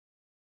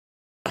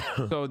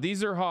So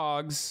these are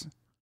hogs,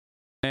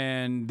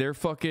 and they're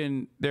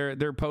posting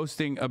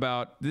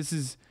about this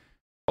is.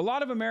 A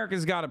lot of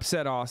Americans got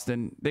upset,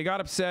 Austin. They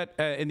got upset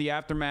in the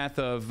aftermath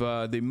of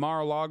the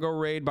Mar-a-Lago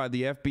raid by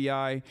the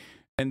FBI,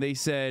 and they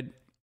said,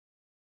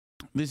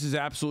 this is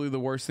absolutely the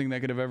worst thing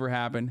that could have ever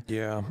happened.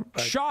 Yeah.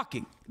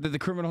 Shocking that the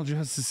criminal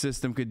justice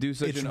system could do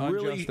such an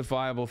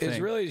unjustifiable thing. It's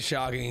really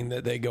shocking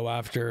that they go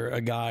after a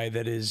guy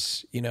that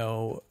is,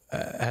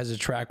 has a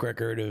track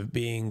record of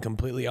being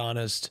completely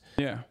honest.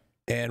 Yeah.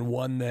 And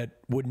one that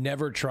would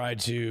never try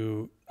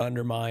to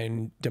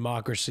undermine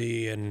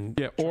democracy and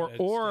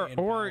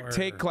or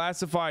take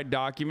classified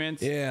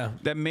documents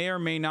that may or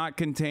may not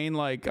contain,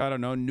 like, I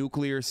don't know,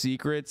 nuclear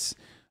secrets,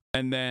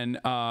 and then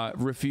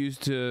refuse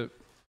to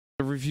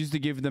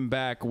give them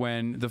back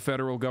when the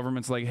federal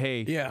government's like,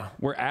 hey,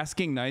 we're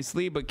asking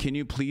nicely, but can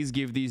you please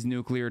give these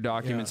nuclear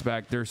documents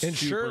back? They're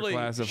super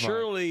classified.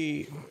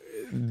 Surely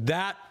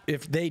that,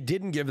 if they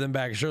didn't give them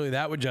back, surely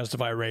that would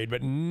justify raid,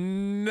 but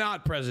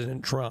not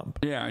President Trump.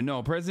 Yeah,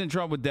 no, President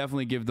Trump would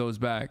definitely give those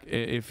back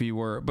if he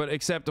were. But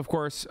except, of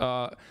course,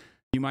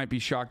 you might be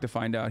shocked to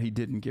find out he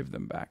didn't give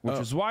them back, which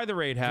is why the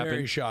raid happened.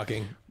 Very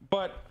shocking.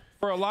 But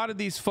for a lot of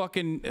these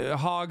fucking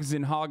hogs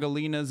and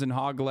hogalinas and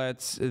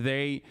hoglets,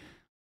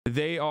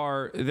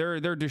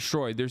 they're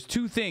destroyed. There's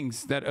two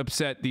things that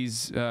upset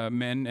these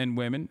men and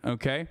women,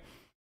 okay,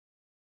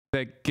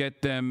 that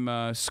get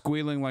them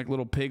squealing like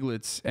little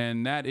piglets,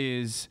 and that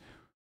is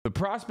the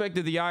prospect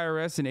of the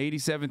IRS and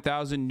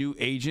 87,000 new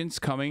agents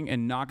coming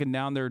and knocking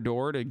down their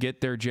door to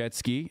get their jet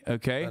ski,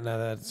 okay? No,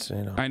 that's,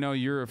 I know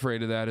you're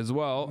afraid of that as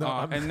well.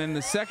 No, and then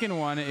the second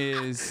one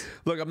is...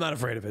 Look, I'm not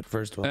afraid of it,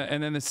 first of all.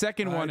 And then the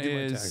second one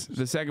is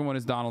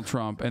Donald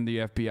Trump and the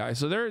FBI.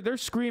 So they're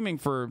screaming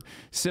for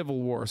civil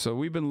war. So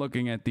we've been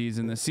looking at these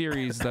in the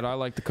series that I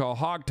like to call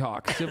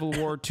Hogtok, Civil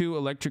War II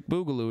Electric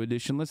Boogaloo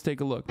Edition. Let's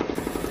take a look.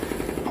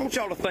 I want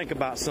y'all to think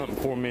about something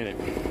for a minute.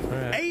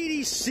 Right.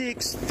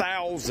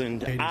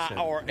 86,000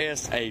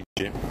 IRS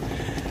agents.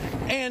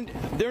 And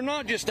they're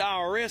not just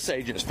IRS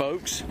agents,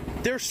 folks.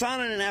 They're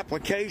signing an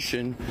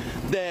application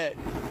that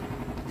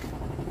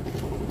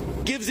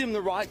gives them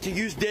the right to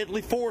use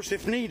deadly force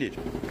if needed.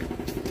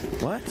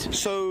 What?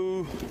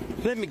 So,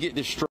 let me get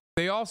this straight.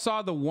 They all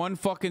saw the one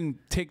fucking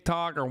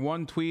TikTok or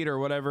one tweet or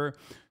whatever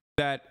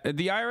that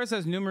the IRS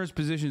has numerous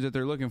positions that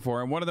they're looking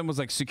for, and one of them was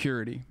like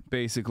security,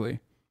 basically.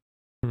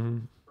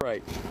 Mm-hmm.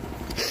 Right.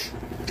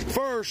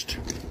 First,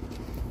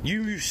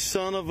 you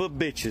son of a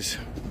bitches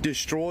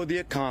destroy the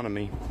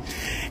economy,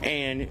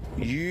 and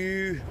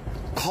you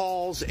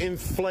cause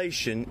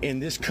inflation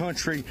in this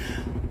country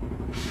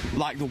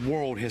like the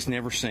world has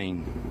never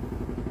seen.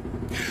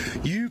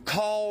 You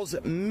cause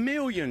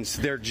millions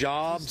their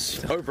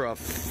jobs over a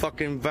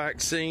fucking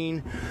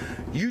vaccine.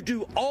 You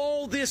do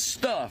all this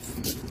stuff.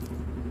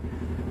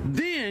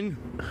 Then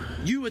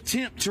you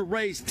attempt to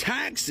raise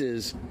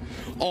taxes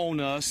on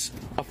us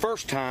a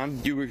first time.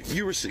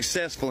 You were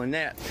successful in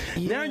that.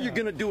 Yeah. Now you're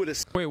going to do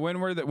it. Wait, when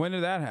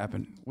did that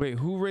happen? Wait,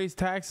 who raised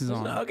taxes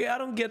on? Okay, I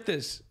don't get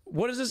this.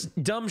 What does this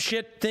dumb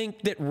shit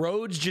think that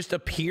roads just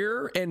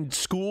appear and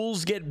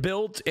schools get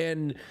built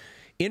and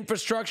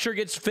infrastructure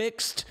gets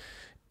fixed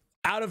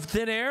out of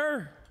thin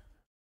air?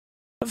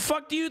 The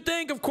fuck do you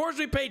think? Of course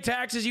we pay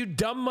taxes, you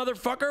dumb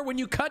motherfucker. When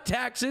you cut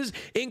taxes,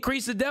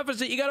 increase the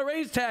deficit, you got to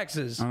raise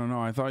taxes. I don't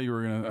know. I thought you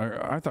were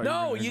gonna. I thought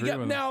no, you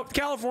got now.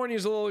 California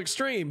is a little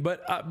extreme,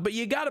 but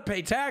you got to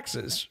pay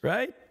taxes,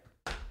 right?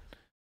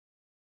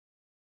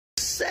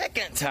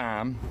 Second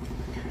time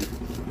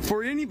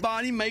for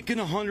anybody making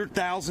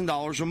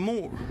 $100,000 or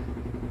more.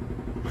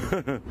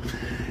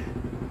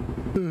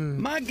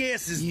 My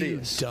guess is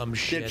this: dumb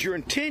shit. That your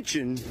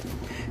intention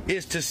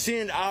is to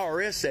send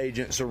IRS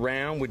agents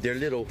around with their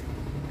little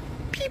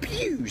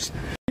pew-pews.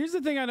 Here's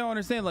the thing I don't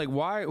understand. Like,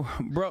 why,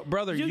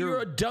 brother? You're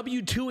a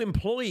W-2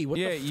 employee. What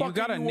the fuck you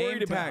got are you worried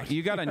tag. about?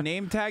 You got a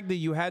name tag that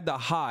you had to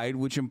hide,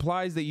 which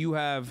implies that you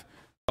have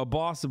a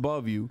boss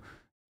above you.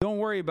 Don't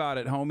worry about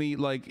it, homie.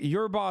 Like,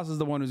 your boss is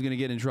the one who's going to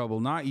get in trouble,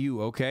 not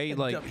you, okay?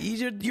 Like,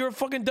 you're a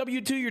fucking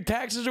W-2. Your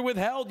taxes are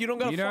withheld. You don't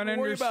got to fucking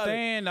worry about it. You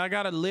don't understand. I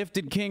got a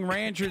lifted King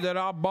Rancher that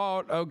I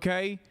bought,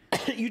 okay?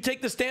 You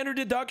take the standard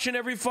deduction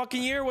every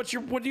fucking year. What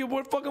fucking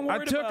worried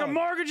about? I took a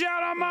mortgage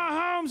out on my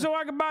home so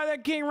I could buy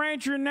that King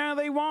Rancher, and now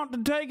they want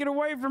to take it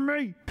away from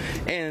me.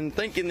 And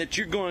thinking that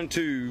you're going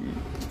to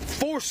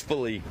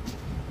forcefully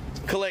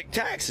collect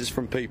taxes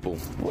from people.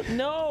 What?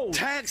 No.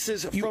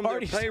 Taxes from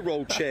their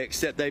payroll checks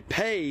that they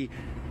pay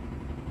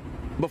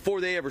before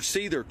they ever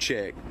see their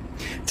check.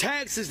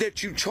 Taxes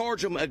that you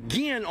charge them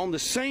again on the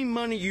same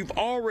money you've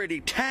already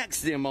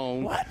taxed them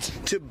on. What?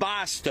 To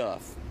buy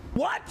stuff.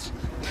 What?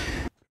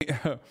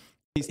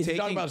 He's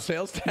talking about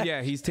sales tax?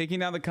 Yeah, he's taking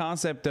down the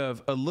concept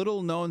of a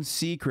little known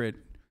secret,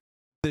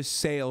 the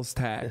sales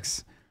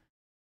tax.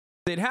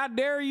 Said, how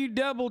dare you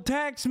double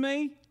tax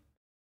me?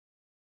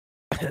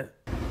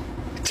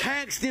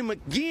 Tax them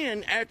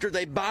again after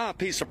they buy a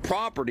piece of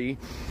property,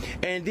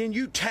 and then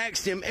you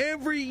tax them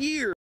every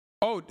year.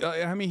 Oh,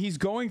 I mean, he's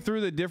going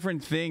through the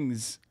different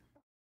things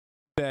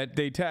that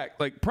they tax,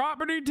 like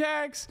property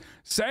tax,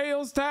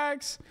 sales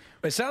tax.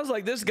 It sounds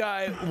like this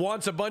guy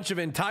wants a bunch of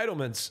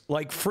entitlements,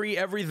 like free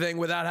everything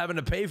without having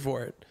to pay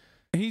for it.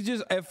 He's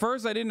just, at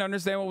first I didn't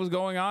understand what was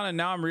going on, and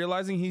now I'm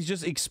realizing he's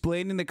just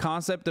explaining the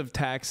concept of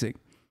taxing.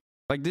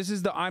 Like, this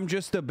is the I'm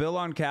just a bill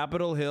on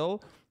Capitol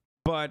Hill,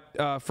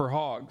 but for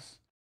hogs.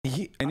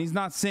 And he's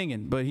not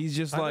singing, but he's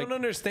just like, I don't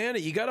understand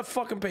it. You got to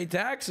fucking pay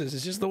taxes.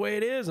 It's just the way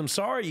it is. I'm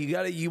sorry.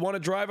 You want to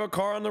drive a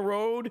car on the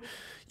road.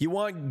 You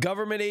want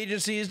government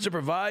agencies to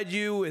provide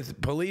you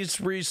with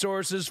police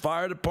resources,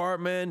 fire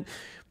department,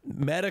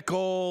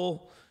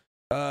 medical,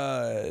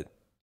 you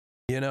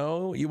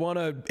know, you want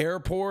an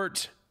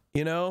airport,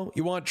 you know,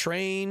 you want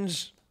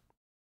trains,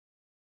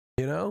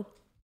 you know,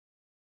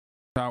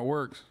 how it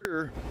works.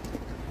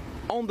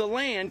 On the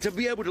land to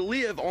be able to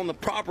live on the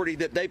property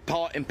that they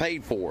bought and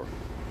paid for.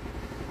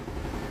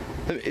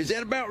 Is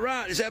that about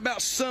right? Is that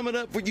about summing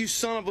up for you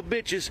son of a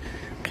bitches?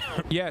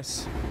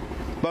 Yes.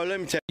 But let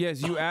me tell you.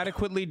 Yes, you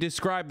adequately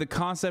described the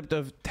concept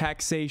of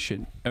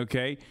taxation,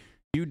 okay?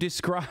 You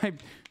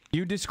described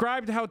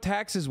how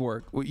taxes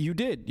work. Well, you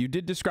did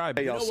describe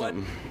it. You know what?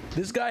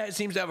 This guy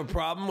seems to have a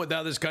problem with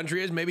how this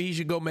country is. Maybe he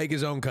should go make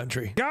his own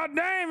country. God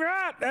damn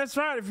right. That's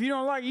right. If you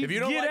don't like it, if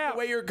you don't like the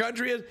way your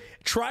country is,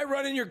 try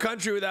running your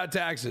country without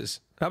taxes.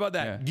 How about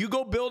that? Yeah. You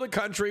go build a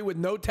country with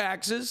no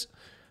taxes.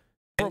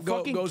 And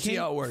go see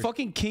how it works.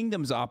 Fucking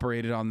kingdoms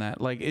operated on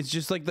that. Like, it's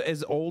just like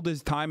as old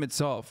as time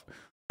itself.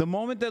 The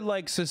moment that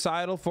like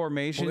societal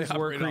formations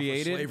were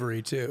created,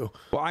 slavery too.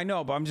 Well, I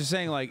know, but I'm just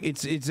saying, like,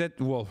 it's at,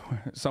 well,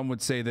 some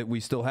would say that we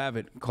still have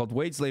it called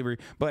wage slavery,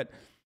 but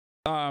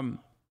well,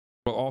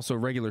 also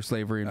regular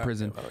slavery in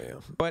prison. Oh, yeah.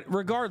 But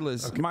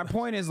regardless, my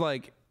point is,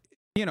 like,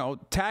 you know,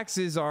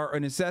 taxes are a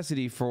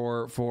necessity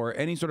for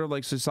any sort of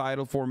like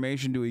societal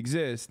formation to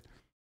exist.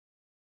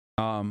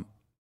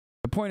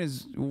 The point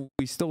is,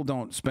 we still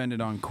don't spend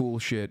it on cool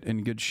shit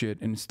and good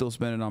shit, and still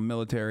spend it on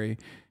military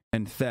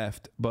and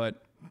theft.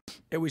 But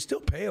yeah, we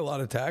still pay a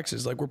lot of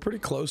taxes. Like, we're pretty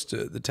close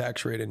to the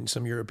tax rate in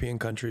some European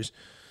countries.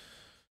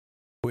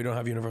 We don't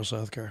have universal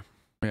health care.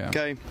 Yeah.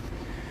 Okay.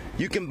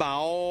 You can buy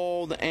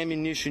all the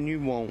ammunition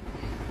you want.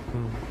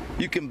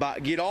 You can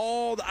get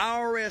all the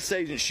IRS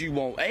agents you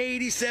want.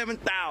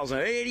 87,000,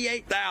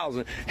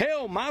 88,000.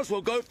 Hell, might as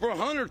well go for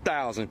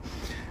 100,000.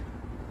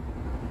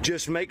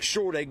 Just make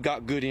sure they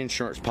got good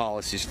insurance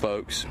policies,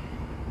 folks.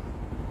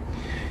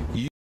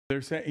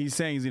 He's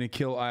saying he's going to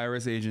kill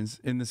IRS agents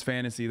in this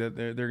fantasy that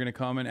they're going to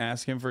come and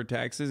ask him for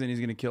taxes, and he's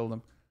going to kill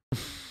them.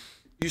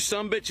 You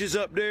some bitches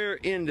up there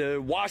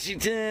in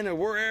Washington or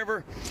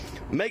wherever,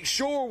 make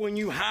sure when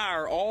you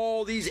hire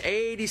all these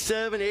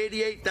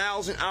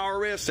 88,000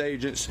 IRS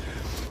agents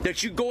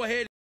that you go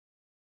ahead.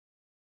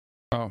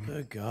 Oh,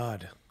 good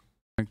God.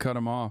 And cut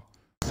them off.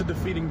 To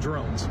defeating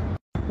drones.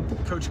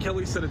 Coach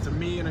Kelly said it to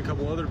me and a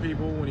couple other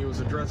people when he was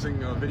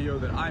addressing a video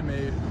that I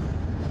made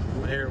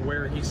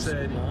where he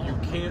said you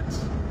can't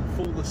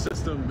fool the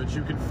system, but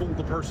you can fool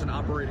the person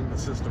operating the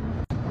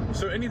system.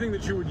 So anything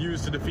that you would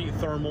use to defeat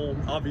thermal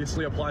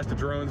obviously applies to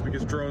drones,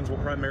 because drones will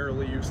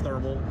primarily use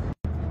thermal.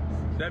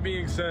 That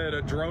being said,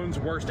 a drone's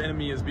worst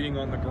enemy is being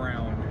on the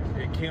ground.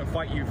 It can't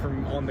fight you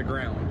from on the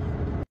ground.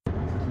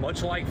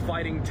 Much like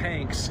fighting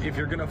tanks, if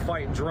you're going to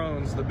fight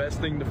drones, the best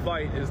thing to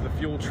fight is the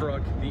fuel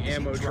truck, the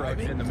ammo truck,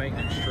 and the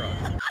maintenance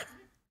truck.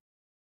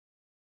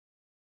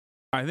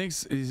 I think,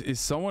 is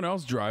someone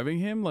else driving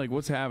him? Like,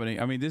 what's happening?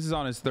 I mean, this is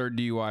on his third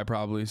DUI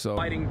probably, so.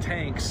 Fighting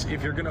tanks,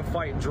 if you're going to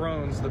fight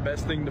drones, the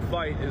best thing to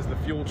fight is the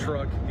fuel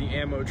truck, the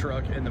ammo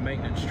truck, and the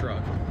maintenance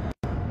truck.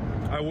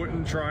 I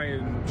wouldn't try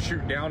and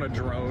shoot down a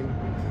drone.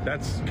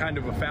 That's kind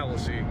of a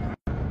fallacy.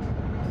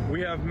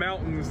 We have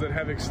mountains that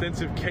have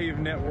extensive cave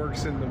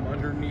networks in them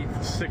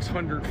underneath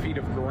 600 feet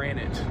of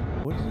granite.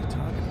 What are you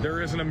talking about?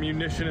 There isn't a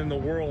munition in the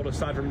world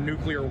aside from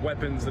nuclear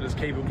weapons that is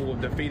capable of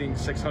defeating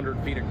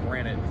 600 feet of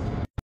granite.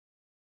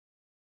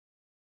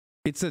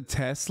 It's a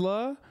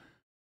Tesla?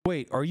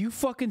 Wait, are you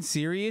fucking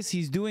serious?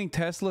 He's doing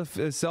Tesla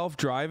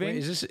self-driving?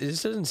 Wait,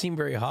 this doesn't seem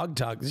very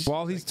hogtok.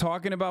 While he's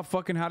talking about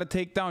fucking how to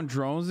take down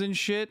drones and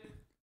shit?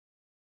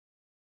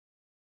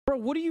 Bro,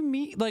 what do you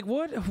mean? Like,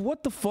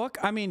 what the fuck?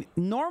 I mean,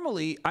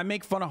 normally I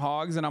make fun of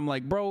hogs and I'm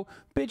like, bro,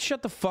 bitch,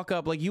 shut the fuck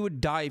up. Like, you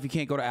would die if you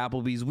can't go to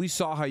Applebee's. We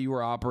saw how you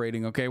were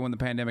operating, okay, when the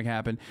pandemic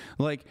happened.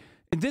 Like,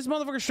 this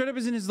motherfucker straight up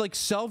is in his, like,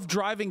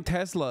 self-driving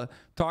Tesla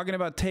talking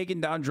about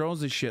taking down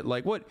drones and shit.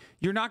 Like, what?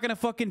 You're not gonna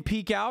fucking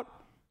peek out?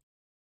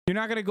 You're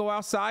not gonna go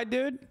outside,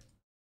 dude?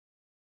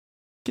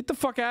 Get the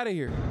fuck out of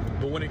here.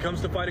 But when it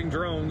comes to fighting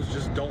drones,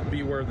 just don't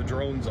be where the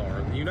drones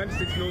are. The United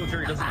States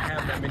military doesn't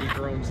have that many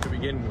drones to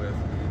begin with.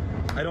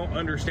 I don't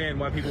understand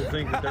why people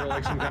think that they're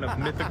like some kind of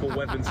mythical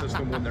weapon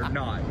system when they're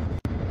not.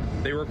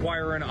 They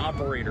require an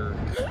operator,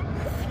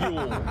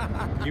 fuel,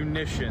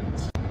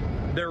 munitions.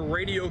 They're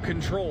radio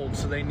controlled,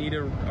 so they need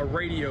a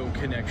radio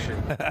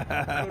connection.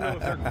 I don't know if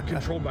they're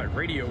controlled by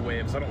radio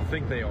waves. I don't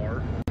think they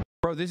are.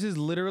 Bro, this is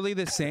literally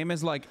the same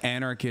as like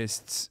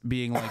anarchists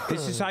being like,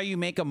 this is how you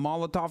make a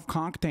Molotov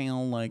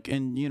cocktail, like,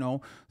 and you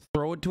know,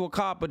 throw it to a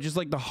cop, but just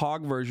like the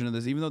hog version of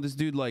this, even though this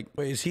dude like...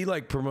 Wait, is he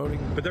like promoting?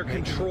 But they're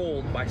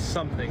controlled by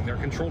something. They're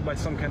controlled by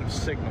some kind of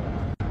signal.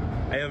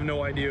 I have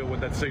no idea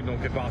what that signal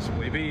could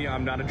possibly be.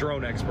 I'm not a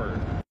drone expert.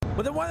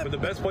 But then why? But the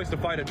best place to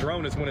fight a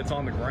drone is when it's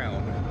on the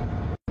ground.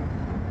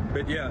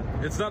 But yeah,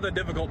 it's not that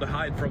difficult to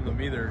hide from them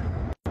either.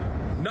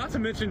 Not to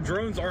mention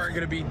drones aren't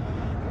going to be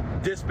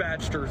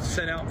dispatched or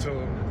sent out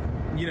to,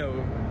 you know,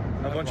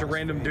 a bunch of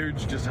random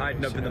dudes just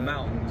hiding up in the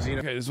mountains, you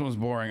know. Okay, this one's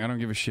boring. I don't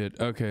give a shit.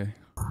 Okay.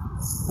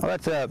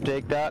 What's up,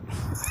 TikTok?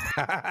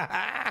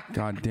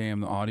 God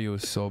damn, the audio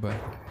is so bad.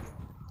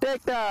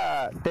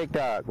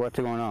 TikTok, what's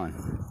going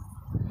on?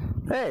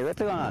 Hey, what's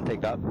going on,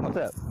 TikTok? What's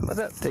up? What's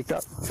up,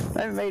 TikTok?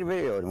 I haven't made a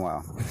video in a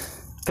while.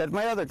 Because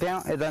my other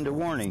account is under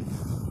warning.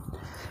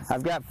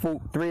 I've got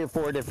 3 or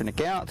 4 different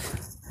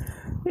accounts.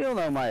 You'll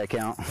know my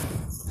account.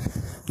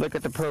 Look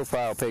at the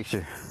profile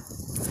picture.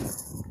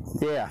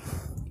 Yeah.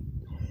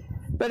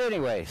 But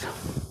anyways,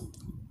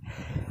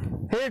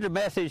 here's a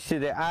message to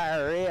the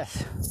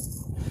IRS.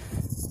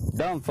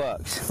 Dumb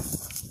fucks.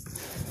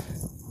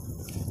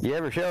 You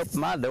ever show up at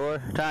my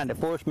door trying to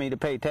force me to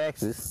pay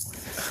taxes?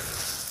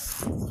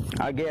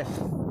 I guess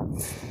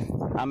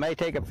I may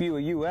take a few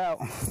of you out.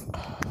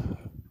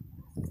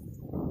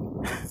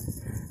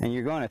 And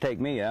you're going to take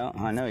me out.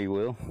 I know you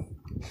will.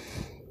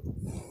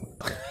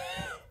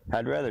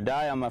 I'd rather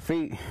die on my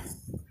feet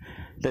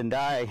than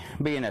die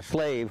being a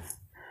slave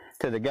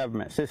to the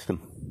government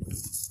system.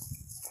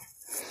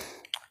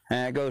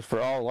 And that goes for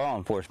all law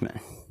enforcement,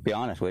 to be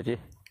honest with you.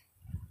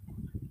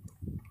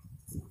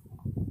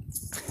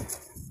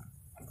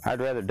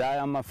 I'd rather die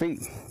on my feet.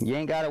 You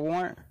ain't got a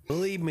warrant?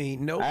 Believe me,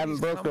 no. I haven't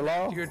broke the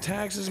law. Your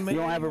taxes, man.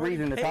 You don't have a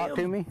reason to talk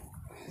to me?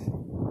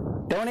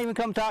 Don't even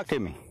come talk to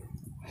me.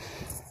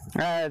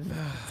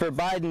 For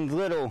Biden's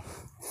little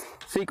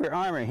secret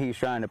army he's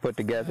trying to put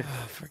together.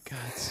 Oh, for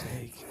God's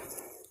sake.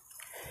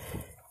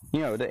 You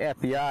know, the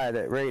FBI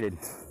that raided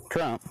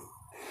Trump,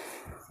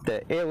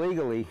 that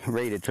illegally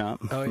raided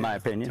Trump, in my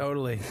opinion.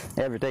 Totally.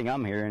 Everything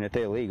I'm hearing, it's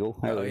illegal.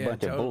 That was a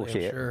bunch of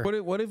bullshit. Sure.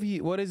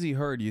 What has he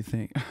heard, you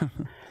think?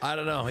 I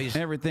don't know. He's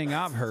everything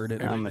I've heard. I'm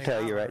going to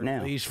tell you right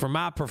now. He's from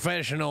my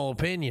professional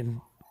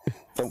opinion.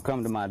 Don't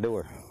come to my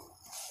door.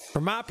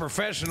 From my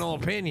professional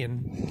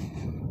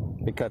opinion.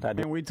 Because I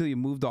can't wait till you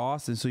move to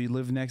Austin so you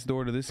live next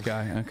door to this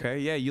guy. Okay,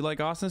 yeah, you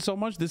like Austin so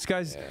much, this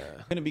guy's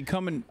gonna be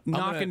coming,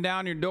 knocking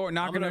on your door,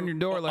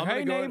 like,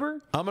 hey neighbor.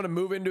 I'm gonna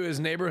move into his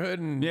neighborhood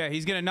and yeah,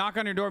 he's gonna knock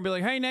on your door and be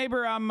like, hey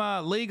neighbor, I'm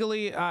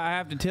legally, I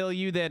have to tell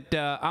you that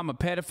I'm a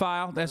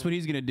pedophile. That's what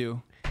he's gonna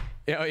do.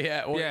 Oh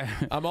yeah, well, yeah.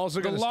 I'm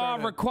also gonna. The law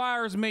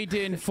requires me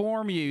to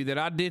inform you that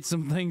I did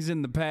some things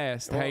in the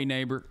past. Well, hey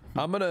neighbor,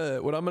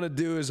 what I'm gonna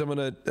do is I'm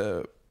gonna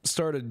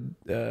start a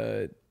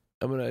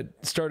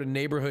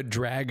neighborhood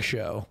drag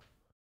show.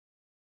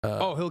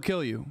 Oh, he'll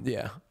kill you.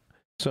 Yeah.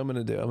 So I'm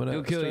gonna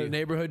start a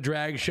neighborhood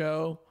drag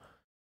show,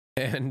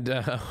 and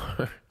yeah.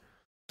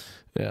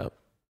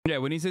 Yeah,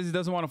 when he says he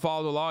doesn't want to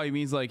follow the law, he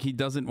means like he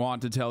doesn't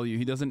want to tell you.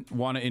 He doesn't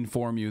want to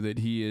inform you that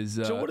he is.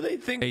 So what do they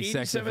think?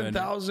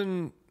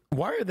 87,000.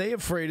 Why are they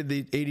afraid of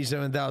the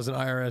 87,000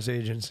 IRS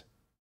agents?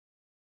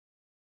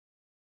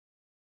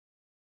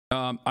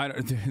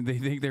 They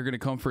think they're gonna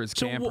come for his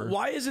camper. So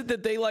why is it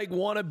that they like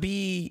want to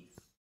be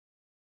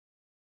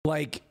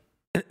like?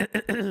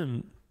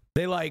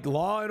 They like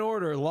law and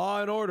order,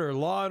 law and order,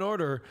 law and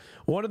order.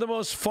 One of the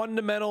most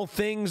fundamental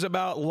things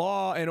about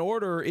law and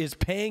order is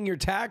paying your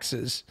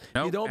taxes.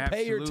 Nope, you don't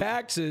pay your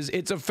taxes,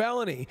 it's a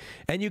felony,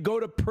 and you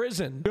go to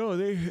prison. No,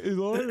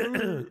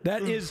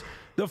 that is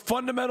the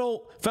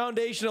fundamental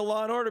foundation of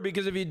law and order,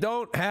 because if you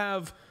don't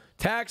have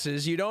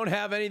taxes, you don't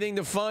have anything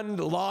to fund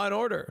law and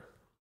order.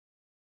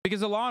 Because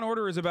the law and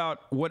order is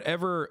about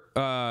whatever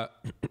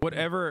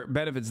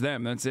benefits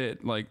them. That's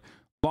it. Like,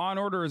 law and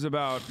order is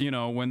about, you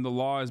know, when the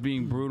law is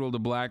being brutal to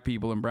black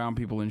people and brown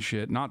people and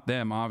shit. Not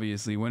them,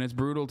 obviously. When it's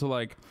brutal to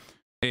like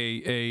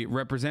a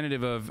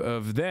representative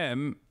of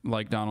them,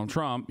 like Donald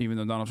Trump, even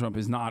though Donald Trump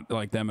is not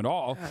like them at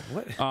all,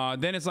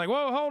 then it's like,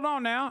 whoa, hold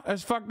on now.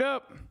 That's fucked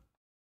up.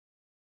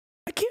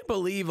 I can't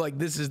believe like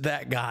this is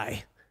that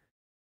guy.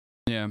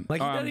 Yeah.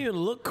 Like he doesn't even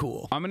look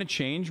cool. I'm going to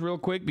change real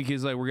quick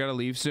because like we're going to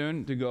leave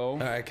soon to go. All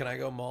right, can I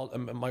go mold?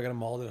 Am I going to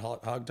mold at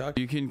Hogtok?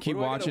 You can keep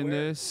watching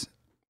this.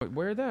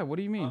 Wear that? What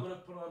do you mean? I'm gonna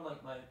put on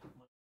like my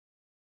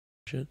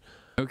shit.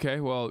 Okay,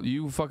 well,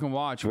 you fucking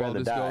watch while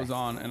this goes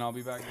on, and I'll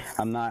be back.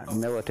 I'm not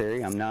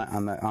military. I'm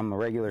a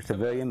regular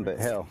civilian, but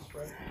hell,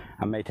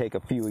 I may take a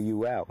few of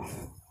you out,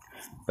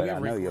 but I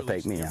know you'll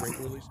take me out.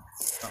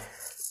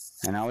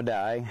 And I'll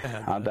die.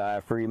 I'll die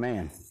a free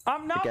man.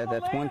 Because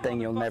that's one thing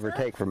you'll never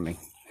take from me.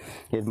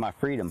 Is my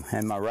freedom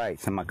and my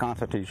rights and my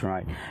constitutional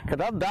right.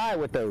 Because I'll die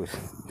with those.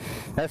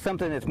 That's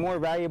something that's more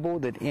valuable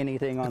than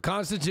anything on the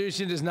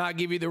Constitution does not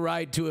give you the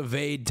right to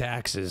evade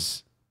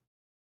taxes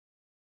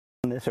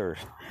on this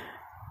earth.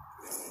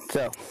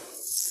 So,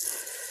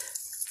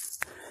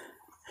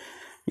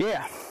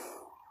 yeah.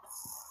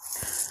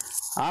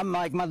 I'm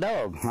like my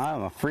dog.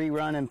 I'm a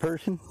free-running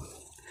person.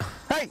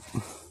 Hey!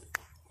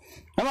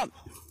 Come on.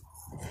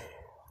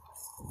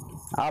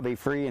 I'll be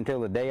free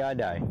until the day I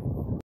die.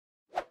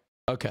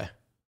 Okay.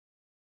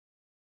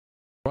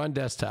 We're on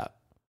desktop.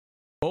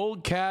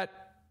 Old cat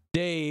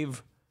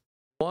Dave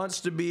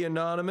wants to be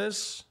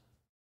anonymous.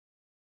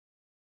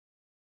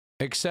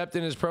 Except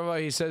in his profile,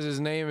 he says his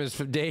name is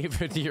Dave,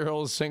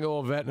 50-year-old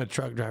single vet and a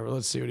truck driver.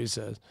 Let's see what he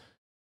says.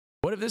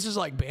 What if this is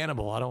like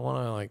bannable? I don't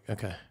want to like,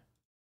 okay.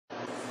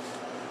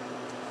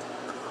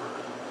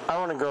 I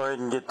want to go ahead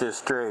and get this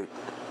straight.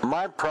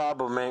 My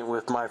problem ain't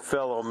with my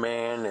fellow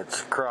man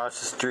that's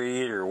across the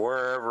street or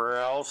wherever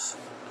else.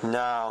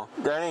 No,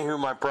 that ain't who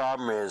my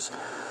problem is.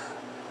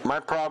 My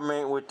problem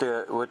ain't with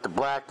the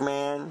black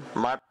man.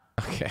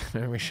 Okay,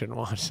 maybe we shouldn't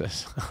watch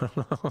this. I don't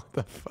know what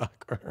the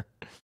fuck.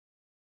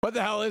 What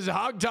the hell is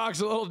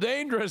hogtok's a little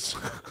dangerous?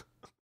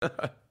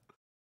 A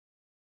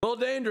little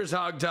dangerous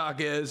hogtok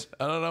is.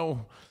 I don't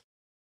know.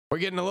 We're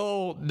getting a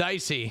little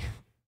dicey.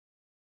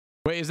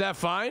 Wait, is that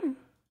fine?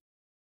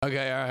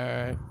 Okay,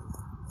 all right.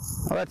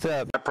 What's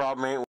up? My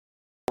problem ain't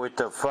with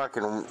the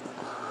fucking...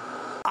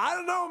 I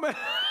don't know, man.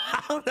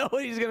 I don't know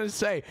what he's going to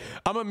say.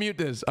 I'm going to mute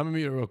this. I'm going to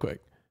mute it real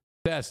quick.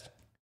 Test.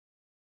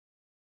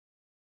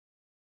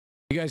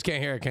 You guys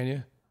can't hear it, can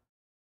you?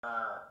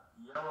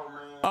 Yellow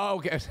man. Oh,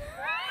 okay.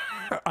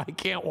 I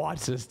can't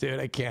watch this, dude.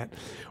 I can't.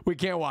 We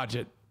can't watch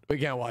it. We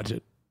can't watch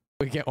it.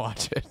 We can't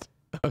watch it.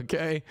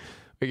 Okay?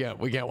 We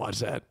can't watch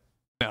that.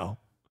 No.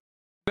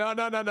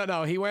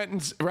 No. He went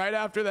and right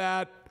after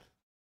that.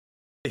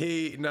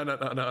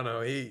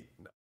 No. He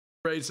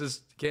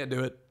racist. Can't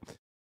do it.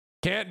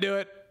 Can't do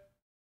it.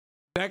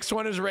 Next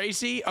one is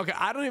racy. Okay,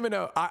 I don't even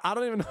know. I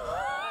don't even know.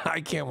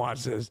 I can't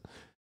watch this.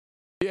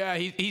 Yeah,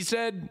 he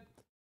said.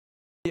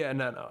 Yeah,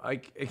 no. I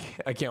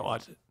can't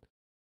watch it.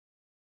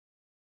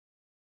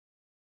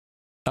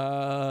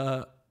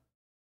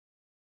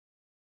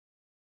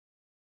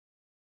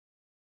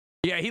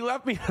 Yeah, he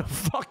left me in a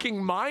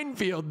fucking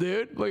minefield,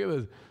 dude. Look at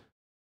this.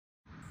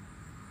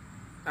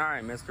 All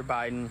right, Mr.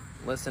 Biden,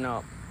 listen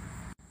up.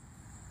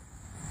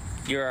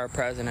 You're our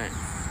president,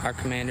 our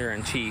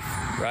commander-in-chief,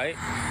 right?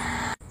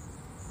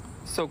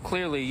 So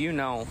clearly you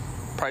know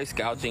price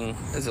gouging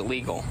is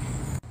illegal.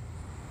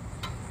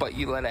 But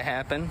you let it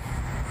happen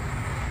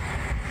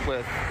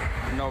with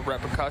no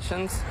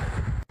repercussions.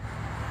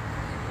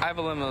 I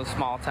live in a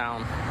small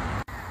town.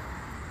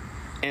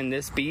 And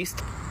this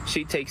beast,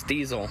 she takes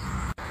diesel.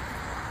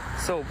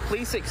 So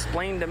please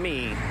explain to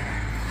me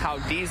how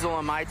diesel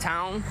in my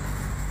town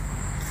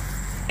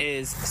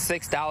is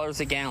 $6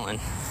 a gallon.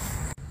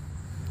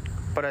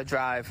 But I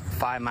drive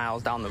 5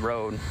 miles down the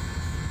road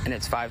and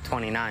it's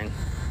 $5.29.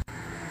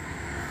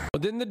 Well,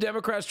 didn't the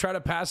Democrats try to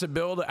pass a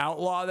bill to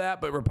outlaw that,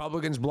 but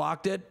Republicans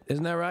blocked it?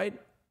 Isn't that right?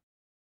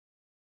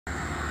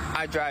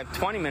 I drive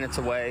 20 minutes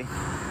away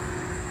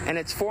and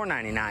it's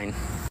 $4.99.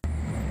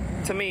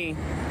 To me,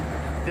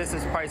 this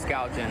is price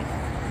gouging,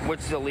 which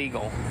is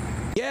illegal.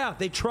 Yeah,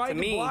 they tried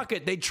to block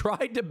it. They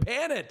tried to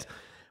ban it,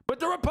 but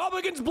the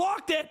Republicans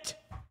blocked it.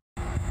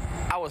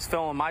 I was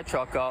filling my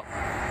truck up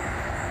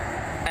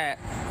at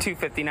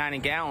 $2.59 a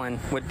gallon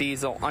with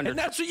diesel under. And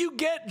that's what you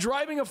get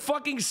driving a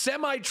fucking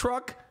semi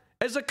truck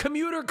as a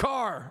commuter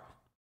car.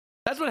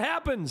 That's what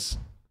happens.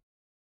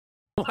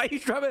 Why are you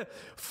driving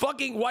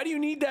fucking? Why do you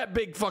need that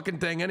big fucking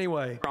thing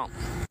anyway?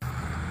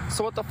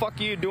 So what the fuck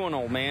are you doing,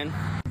 old man?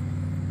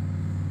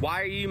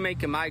 Why are you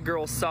making my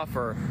girls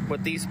suffer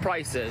with these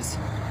prices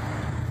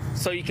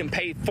so you can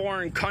pay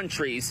foreign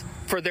countries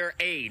for their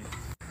aid?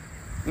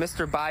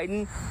 Mr.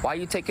 Biden, why are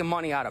you taking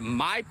money out of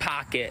my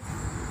pocket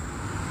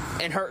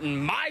and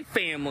hurting my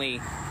family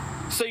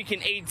so you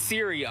can aid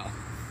Syria,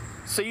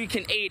 so you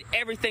can aid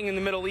everything in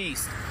the Middle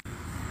East?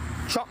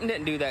 Trump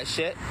didn't do that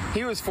shit.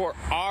 He was for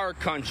our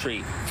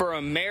country, for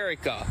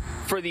America,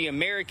 for the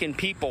American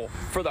people,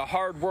 for the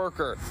hard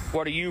worker.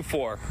 What are you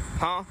for?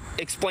 Huh?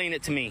 Explain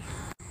it to me.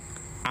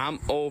 I'm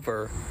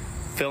over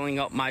filling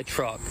up my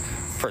truck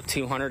for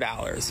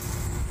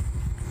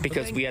 $200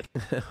 because we had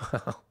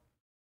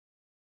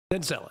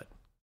then sell it.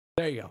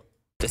 There you go.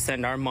 To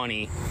send our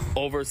money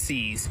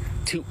overseas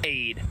to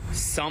aid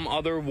some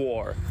other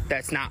war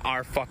that's not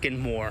our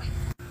fucking war.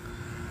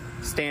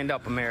 Stand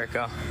up,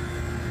 America.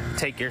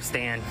 Take your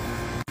stand.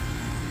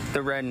 The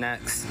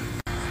rednecks,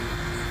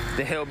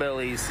 the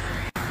hillbillies,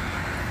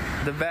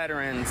 the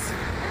veterans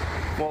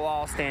will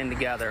all stand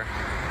together.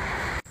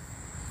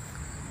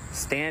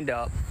 Stand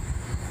up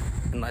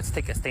and let's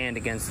take a stand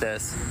against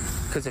this.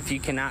 Because if you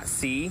cannot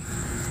see,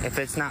 if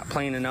it's not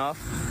plain enough,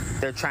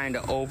 they're trying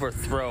to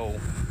overthrow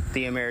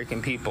the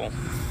American people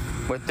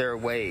with their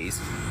ways,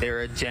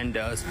 their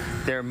agendas,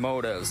 their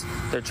motives.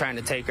 They're trying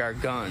to take our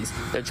guns.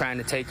 They're trying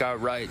to take our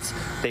rights.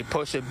 They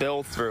push a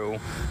bill through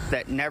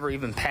that never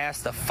even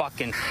passed the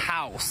fucking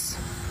House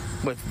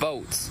with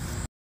votes.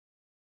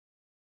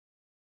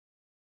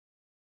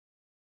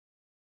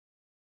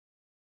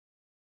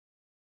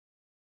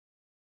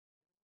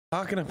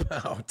 Talking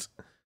about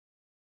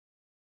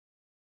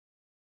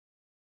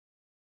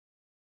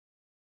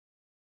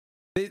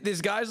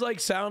these guys like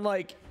sound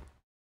like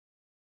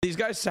These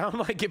guys sound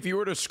like if you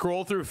were to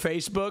scroll through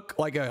Facebook,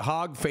 like a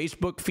hog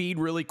Facebook feed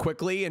really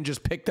quickly and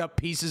just picked up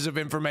pieces of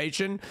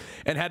information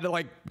and had to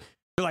like,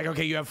 be like,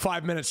 okay, you have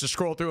 5 minutes to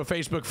scroll through a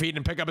Facebook feed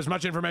and pick up as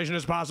much information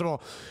as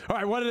possible. All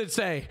right, what did it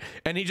say?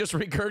 And he just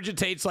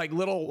regurgitates like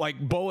little like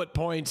bullet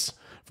points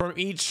from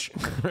each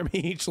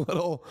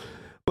little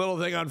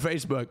thing on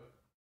Facebook.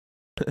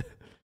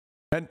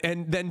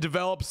 and then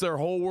develops their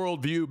whole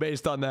worldview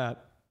based on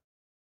that.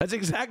 That's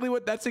exactly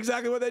what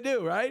they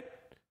do, right?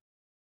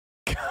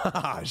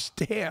 Gosh,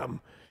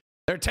 damn.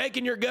 They're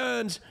taking your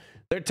guns.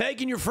 They're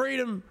taking your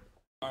freedom.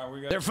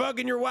 They're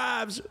fucking your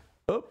wives.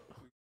 Oh.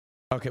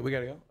 Okay, we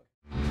gotta go.